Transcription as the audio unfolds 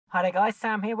Hi there guys,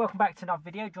 Sam here. Welcome back to another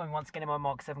video. Join me once again in my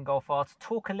Mark 7 Golf R to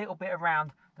talk a little bit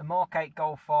around the Mark 8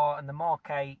 Golf R and the Mark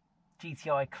 8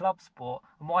 GTI Clubsport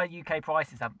and why UK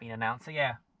prices haven't been announced. So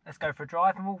yeah, let's go for a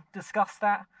drive and we'll discuss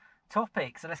that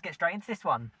topic. So let's get straight into this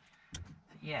one.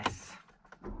 Yes.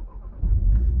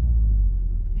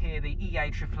 Here the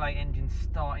EA AAA engine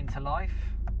starting to life.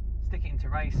 Stick it into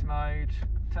race mode.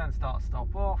 Turn, start,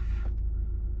 stop, off.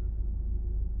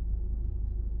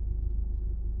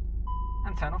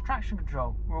 And turn off traction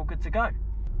control. We're all good to go.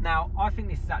 Now, I think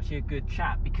this is actually a good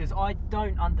chat because I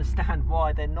don't understand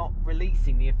why they're not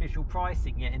releasing the official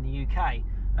pricing yet in the UK.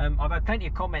 I've had plenty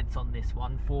of comments on this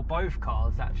one for both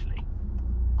cars actually,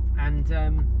 and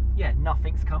yeah,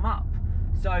 nothing's come up.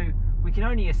 So we can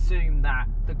only assume that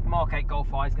the Mark 8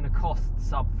 Golf R is going to cost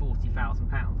sub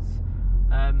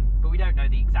 £40,000, but we don't know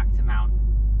the exact amount.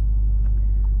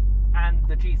 And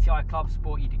the GTI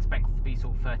Clubsport, you'd expect it to be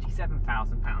sort of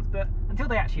 £37,000, but until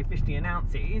they actually officially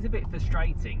announce it, it is a bit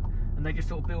frustrating, and they just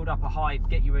sort of build up a hype,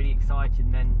 get you really excited,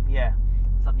 and then yeah,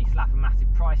 suddenly slap a massive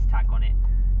price tag on it.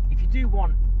 If you do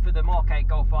want, for the Mark 8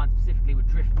 Golf R, specifically with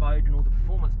drift mode and all the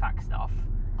performance pack stuff,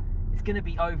 it's going to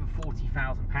be over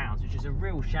 £40,000, which is a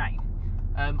real shame.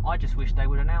 I just wish they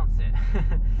would announce it.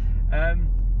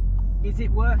 Is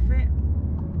it worth it?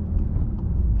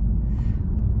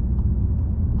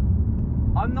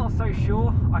 I'm not so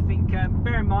sure. I think,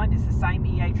 bear in mind, it's the same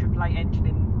EA AAA engine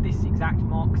in this exact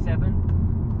Mark 7.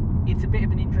 It's a bit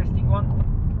of an interesting one.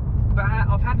 But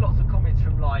I've had lots of comments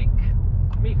from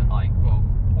even well,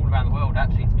 all around the world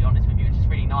actually, to be honest with you, which is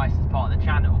really nice as part of the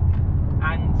channel.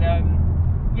 And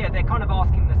yeah, they're kind of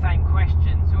asking the same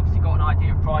questions. We've obviously got an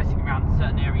idea of pricing around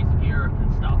certain areas of Europe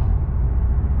and stuff,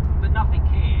 but nothing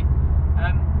here.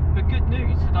 But good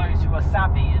news for those who are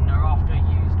savvy and are after a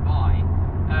used buy.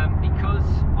 Because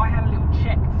I had a little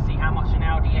check to see how much an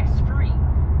Audi S3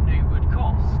 new would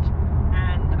cost,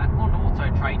 and on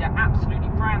Auto Trader, absolutely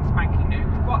brand spanking new,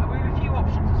 with a few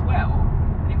options as well,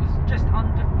 and it was just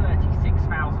under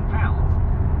 £36,000,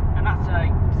 and that's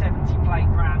a 70 plate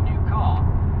brand new car.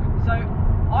 So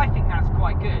I think that's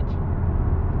quite good,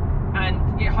 and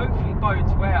it hopefully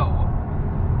bodes well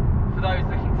for those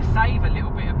looking to save a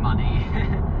little bit of money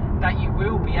that you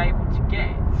will be able to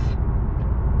get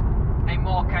a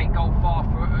Mark 8 Golf R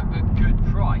for a good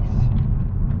price.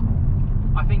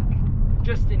 I think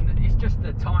it's just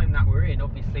the time that we're in.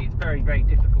 Obviously it's very, very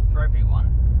difficult for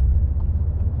everyone.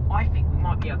 I think we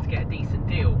might be able to get a decent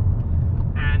deal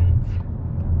and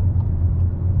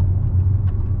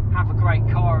have a great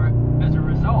car as a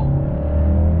result.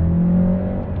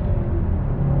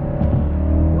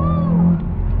 Woo!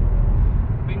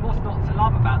 I mean, what's not to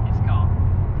love about this car?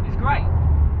 It's great.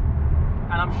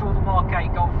 And I'm sure the Mark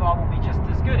 8 Golf R will be just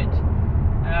as good.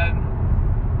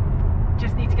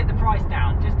 Just need to get the price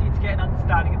down, just need to get an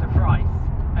understanding of the price.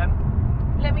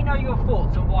 Let me know your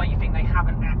thoughts on why you think they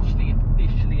haven't actually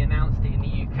officially announced it in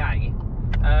the UK.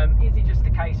 Is it just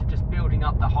a case of just building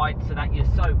up the hype so that you're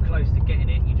so close to getting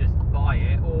it, you just buy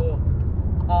it? Or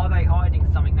are they hiding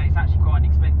something that is actually quite an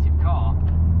expensive car?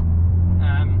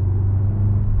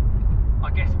 I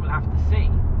guess we'll have to see.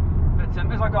 But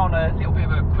as I go on a little bit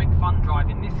of a quick fun drive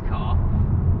in this car,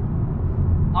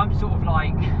 I'm sort of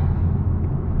like,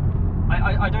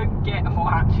 I don't get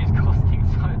hot hatches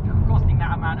costing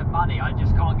that amount of money. I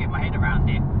just can't get my head around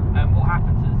it. What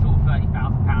happens to the sort of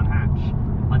 £30,000 hatch?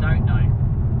 I don't know.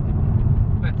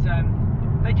 But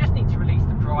they just need to release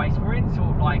the price. We're in sort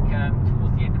of like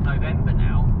towards the end of November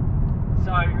now.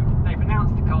 So they've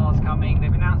announced the car's coming.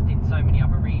 They've announced it in so many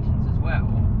other regions as well.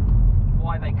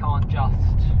 Why they can't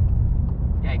just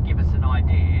give us an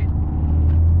idea,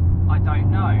 I don't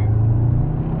know.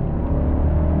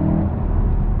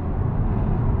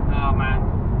 Oh man,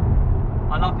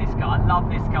 I love this car. I love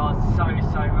this car so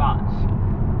much,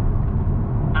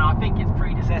 and I think its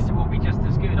predecessor will be just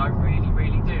as good. I really,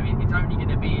 really do. It's only going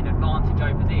to be an advantage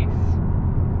over this.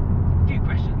 A few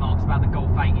question marks about the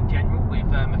Golf 8 in general,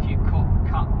 with a few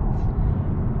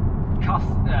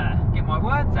get my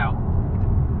words out,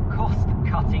 cost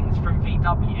cuttings from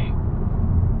VW.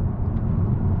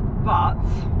 But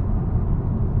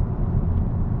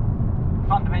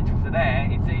fundamentals are there.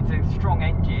 It's a strong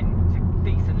engine, it's a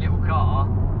decent little car,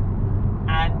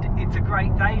 and it's a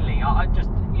great daily. I just,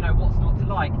 what's not to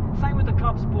like? Same with the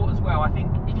Clubsport as well. I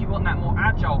think if you want that more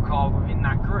agile car within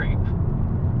that group,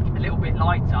 a little bit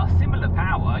lighter, similar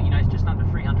power, it's just under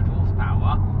 300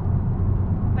 horsepower,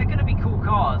 they're going to be cool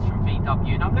cars from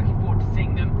VW, and I'm looking forward to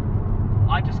seeing them.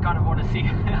 I just kind of want to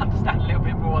understand a little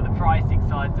bit more of the pricing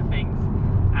sides of things,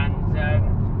 and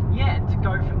yeah, to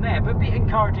go from there. But a bit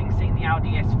encouraging seeing the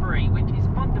Audi S3, which is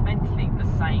fundamentally the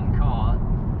same car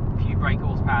few brake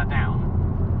horsepower down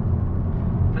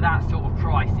for that sort of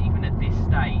price, even at this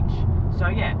stage. So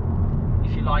yeah,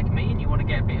 if you're like me and you want to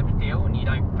get a bit of a deal and you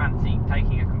don't fancy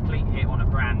taking a complete hit on a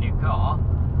brand new car,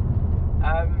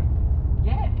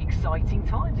 yeah, exciting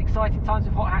times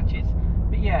with hot hatches.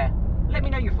 But yeah, let me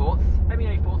know your thoughts. Let me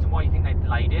know your thoughts on why you think they've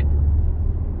delayed it.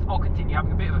 I'll continue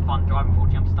having a bit of a fun drive.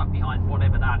 Unfortunately, I'm stuck behind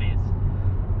whatever that is.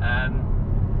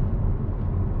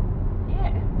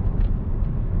 Yeah.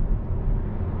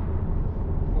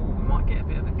 Oh, we might get a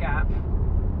bit of a gap.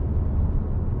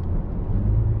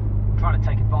 I'm trying to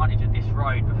take advantage of this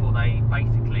road before they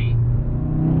basically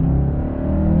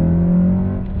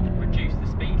reduce the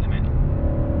speed limit.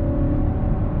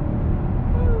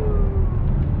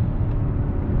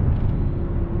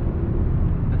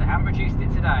 But they haven't reduced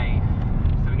it today,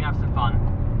 so we can have some fun.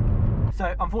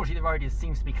 So unfortunately the road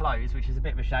seems to be closed, which is a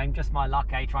bit of a shame. Just my luck,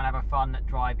 trying to have a fun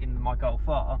drive in my Golf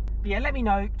R. But yeah, let me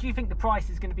know, do you think the price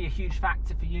is going to be a huge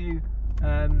factor for you?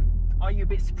 Are you a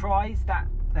bit surprised that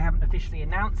they haven't officially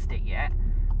announced it yet?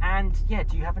 And yeah,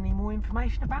 do you have any more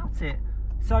information about it?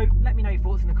 So let me know your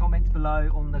thoughts in the comments below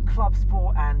on the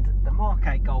Clubsport and the Mark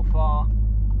 8 Golf R.